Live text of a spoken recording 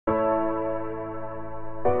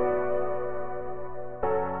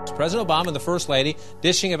It's President Obama and the First Lady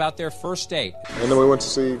dishing about their first date. And then we went to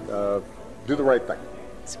see Do the Right Thing.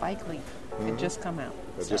 Spike Lee had just come out.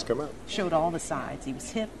 Had just come out. Showed all the sides. He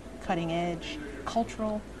was hip, cutting edge,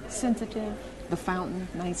 cultural, sensitive, The Fountain,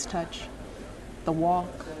 nice touch, The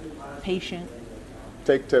Walk, patient.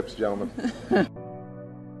 Take tips, gentlemen.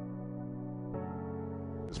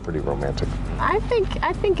 It's pretty romantic. I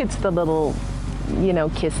think it's the little,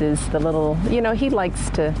 kisses, the little, he likes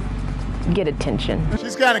to get attention.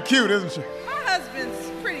 She's kind of cute, isn't she? My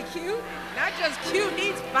husband's pretty cute. Not just cute,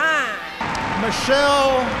 he's fine.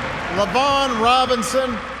 Michelle LaVaughn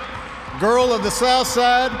Robinson, girl of the South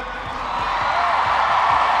Side.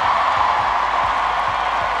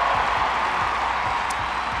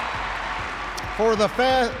 For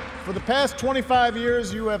the past 25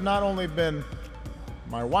 years, you have not only been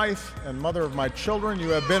my wife and mother of my children, you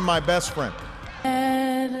have been my best friend.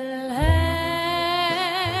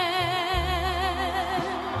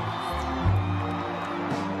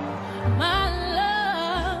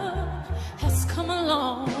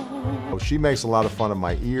 She makes a lot of fun of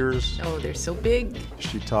my ears. Oh, they're so big.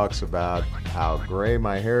 She talks about how gray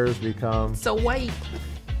my hair has become. So white.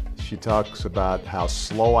 She talks about how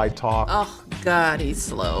slow I talk. Oh, God, he's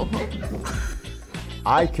slow.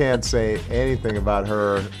 I can't say anything about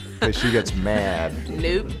her because she gets mad.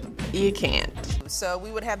 Nope, you can't. So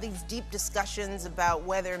we would have these deep discussions about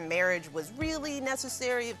whether marriage was really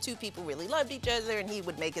necessary, if two people really loved each other, and he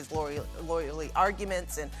would make his loyalty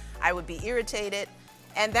arguments, and I would be irritated.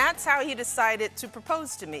 And that's how he decided to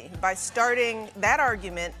propose to me, by starting that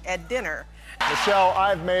argument at dinner. Michelle,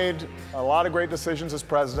 I've made a lot of great decisions as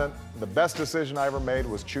president. The best decision I ever made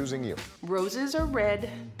was choosing you. Roses are red,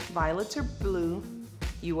 violets are blue.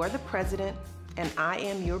 You are the president, and I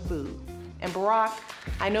am your boo. And Barack,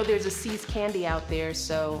 I know there's a See's candy out there,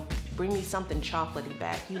 so bring me something chocolatey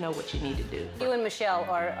back. You know what you need to do. You and Michelle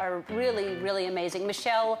are really, really amazing.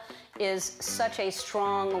 Michelle is such a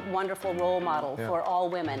strong, wonderful role model for all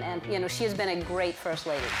women. And, she has been a great First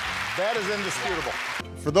Lady. That is indisputable.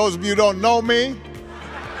 For those of you who don't know me,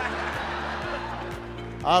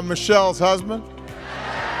 I'm Michelle's husband.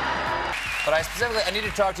 But I need to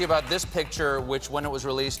talk to you about this picture, which, when it was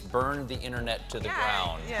released, burned the internet to the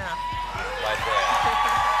ground. Yeah. Right there.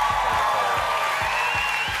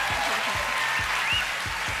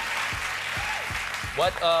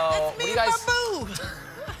 What do you guys?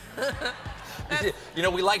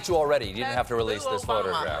 We liked you already. You didn't have to release this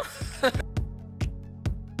photograph.